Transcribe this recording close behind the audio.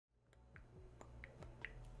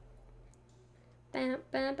The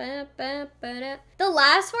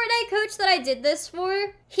last Fortnite coach that I did this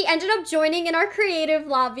for, he ended up joining in our creative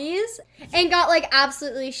lobbies and got like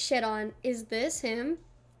absolutely shit on. Is this him?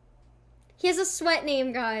 He has a sweat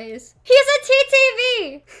name, guys. He has a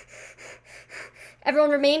TTV!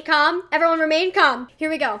 Everyone remain calm. Everyone remain calm.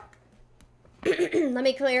 Here we go. Let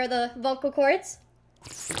me clear the vocal cords.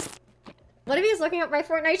 What if he's looking up my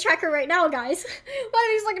Fortnite tracker right now, guys? What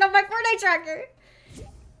if he's looking up my Fortnite tracker?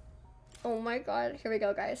 Oh my god. Here we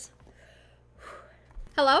go, guys.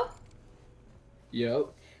 Hello?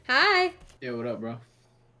 Yo. Hi. Yo, what up, bro?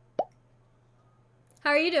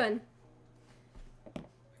 How are you doing?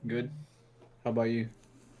 Good. How about you?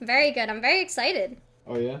 Very good. I'm very excited.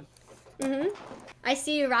 Oh, yeah? Mm-hmm. I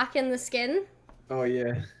see you rocking the skin. Oh,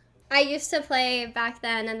 yeah. I used to play back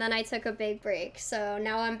then, and then I took a big break. So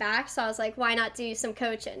now I'm back, so I was like, why not do some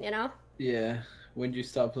coaching, you know? Yeah. When'd you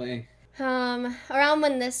stop playing? Around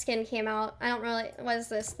when this skin came out. I don't really... What is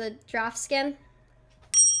this? The draft skin?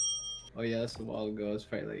 Oh, yeah, that's a while ago. It's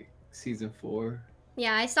probably like season 4.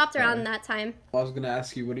 Yeah, I stopped around that time. I was gonna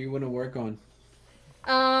ask you, what do you want to work on?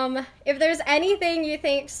 If there's anything you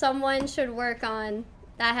think someone should work on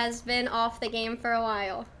that has been off the game for a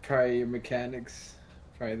while. Probably your mechanics.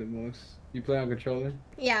 Probably the most. You play on controller?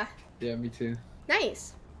 Yeah. Yeah, me too.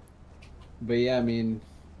 Nice. But yeah, I mean,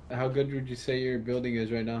 how good would you say your building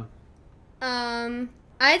is right now?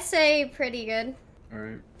 I'd say pretty good.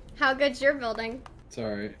 Alright. How good's your building? It's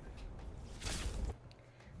alright.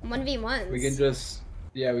 1v1s. We can just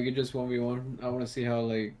 1v1. I want to see how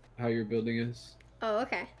your building is. Oh,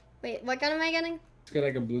 okay. Wait, what gun am I getting? Let's get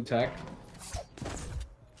like a blue tack.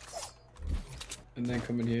 And then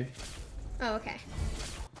come in here. Oh, okay.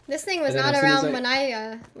 This thing was not around when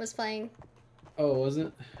I was playing. Oh, was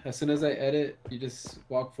it? As soon as I edit, you just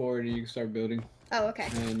walk forward and you can start building. Oh, okay.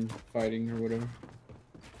 And fighting or whatever.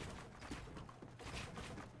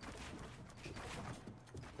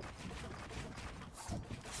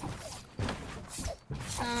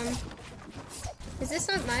 Is this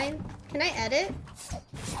not mine? Can I edit?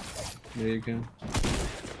 There you go.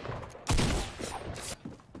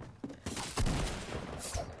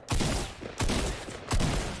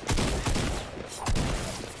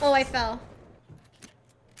 Oh, I fell.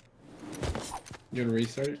 You wanna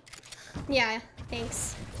restart it? Yeah,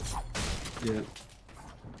 thanks. Yeah.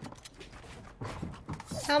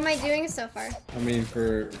 How am I doing so far? I mean,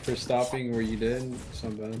 for stopping where you did, it's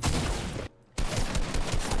not bad.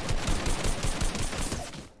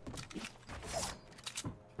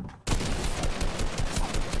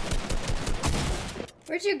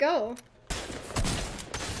 Where'd you go?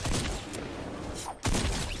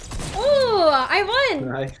 Oh, I won!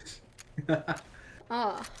 Nice.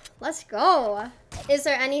 Oh, let's go. Is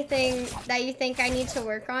there anything that you think I need to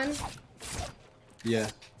work on? Yeah.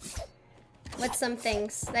 What's some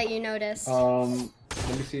things that you noticed? Let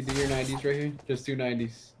me see. Do your 90s right here. Just do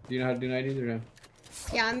 90s. Do you know how to do 90s or no?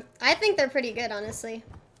 Yeah, I think they're pretty good, honestly.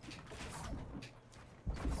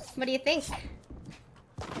 What do you think?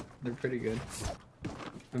 They're pretty good.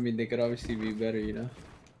 I mean, they could obviously be better, you know,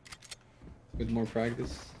 with more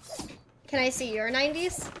practice. Can I see your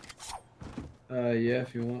 90s? Yeah,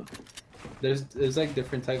 if you want. There's like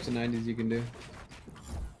different types of 90s you can do.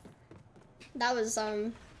 That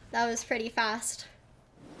was pretty fast.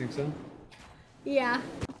 Think so? Yeah.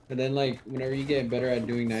 And then like whenever you get better at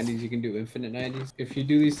doing 90s, you can do infinite 90s. If you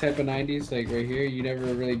do these type of 90s, like right here, you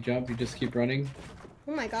never really jump, you just keep running.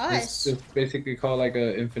 Oh my gosh. It's basically called like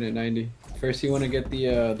a infinite 90. First you want to get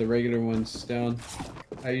the regular ones down.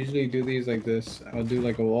 I usually do these like this. I'll do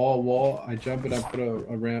like a wall, I jump and I put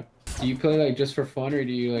a ramp. Do you play like just for fun or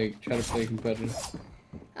do you like try to play competitive?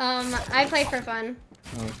 I play for fun.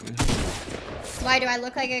 Oh, okay. Why, do I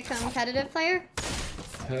look like a competitive player?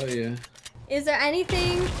 Hell yeah. Is there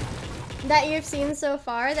anything that you've seen so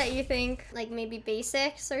far that you think like maybe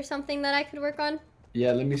basics or something that I could work on?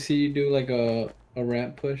 Yeah, let me see you do like a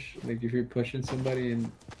ramp push. Like if you're pushing somebody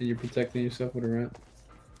and you're protecting yourself with a ramp.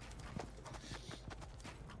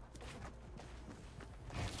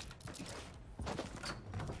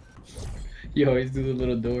 You always do the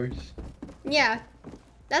little doors. Yeah,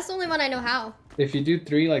 that's the only one I know how. If you do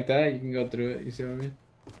 3 like that, you can go through it. You see what I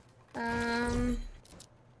mean?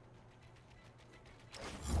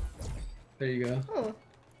 There you go. Oh,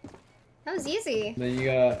 that was easy. Then you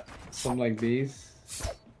got some like these.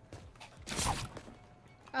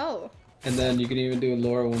 Oh. And then you can even do a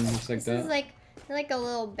lower one just like that. This is like a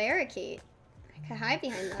little barricade. I could hide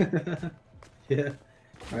behind that. Yeah.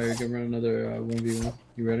 Alright, we can run another 1v1.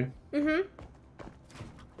 You ready? Mm-hmm.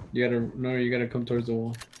 You gotta come towards the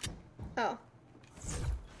wall. Oh.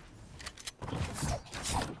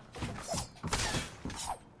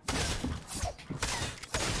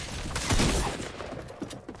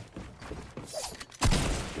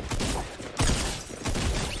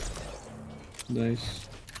 Nice.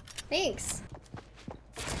 Thanks.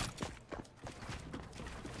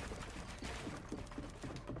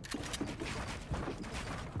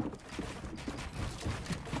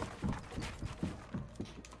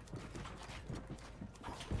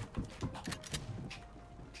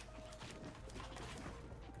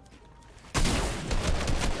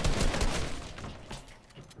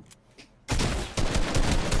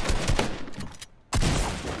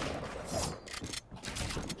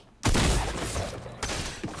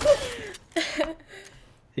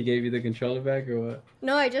 He gave you the controller back or what?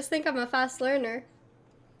 No, I just think I'm a fast learner.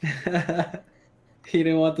 He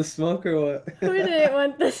didn't want the smoke or what? Who didn't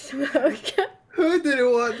want the smoke? Who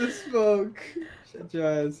didn't want the smoke? Shut your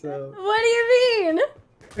ass up. What do you mean?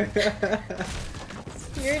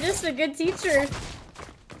 You're just a good teacher,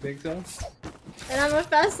 Think so? and I'm a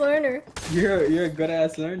fast learner. You're a good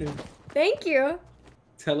ass learner. Thank you.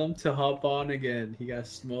 Tell him to hop on again. He got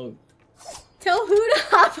smoked. Tell who to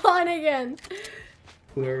hop on again.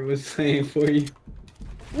 Whoever was playing for you.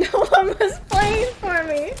 No one was playing for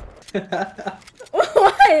me.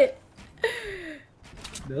 What?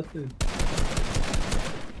 Nothing.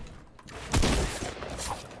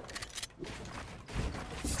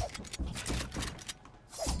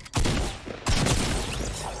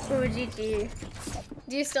 Ooh, GG.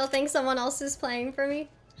 Do you still think someone else is playing for me?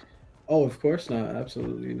 Oh, of course not.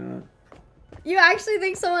 Absolutely not. You actually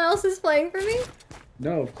think someone else is playing for me?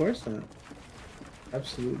 No, of course not.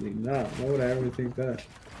 Absolutely not. Why would I ever think that?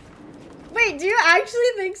 Wait, do you actually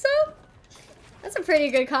think so? That's a pretty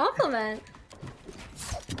good compliment.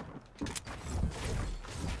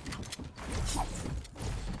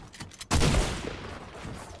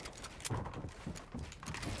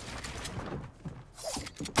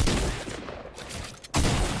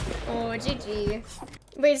 Oh, GG.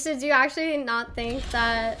 Wait, so do you actually not think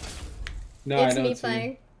that No, it's I know me it's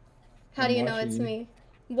playing? you. How I'm do you know watching it's you. me?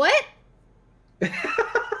 What?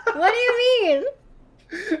 What do you mean?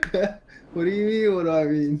 What do you mean? What do I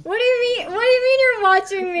mean? What do you mean? What do you mean you're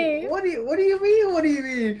watching me? What do you mean? What do you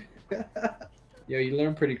mean? Yo, you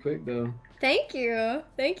learn pretty quick though. Thank you.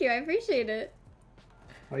 Thank you. I appreciate it.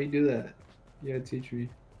 How you do that? You gotta teach me.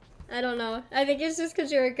 I don't know. I think it's just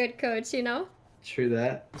because you're a good coach, you know? True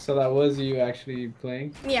that. So that was you actually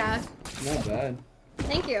playing? Yeah. Not bad.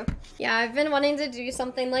 Thank you. Yeah, I've been wanting to do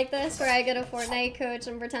something like this where I get a Fortnite coach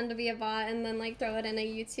and pretend to be a bot and then like throw it in a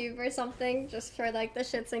YouTube or something just for like the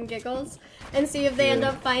shits and giggles and see if they end Yeah.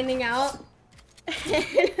 up finding out.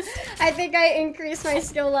 I think I increased my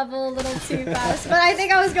skill level a little too fast, but I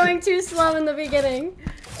think I was going too slow in the beginning.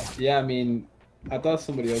 Yeah, I mean, I thought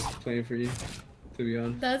somebody else was playing for you, to be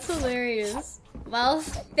honest. That's hilarious. Well,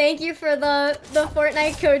 thank you for the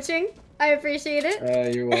Fortnite coaching. I appreciate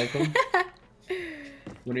it. You're welcome.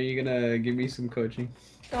 When are you gonna give me some coaching?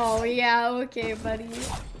 Oh yeah, okay, buddy.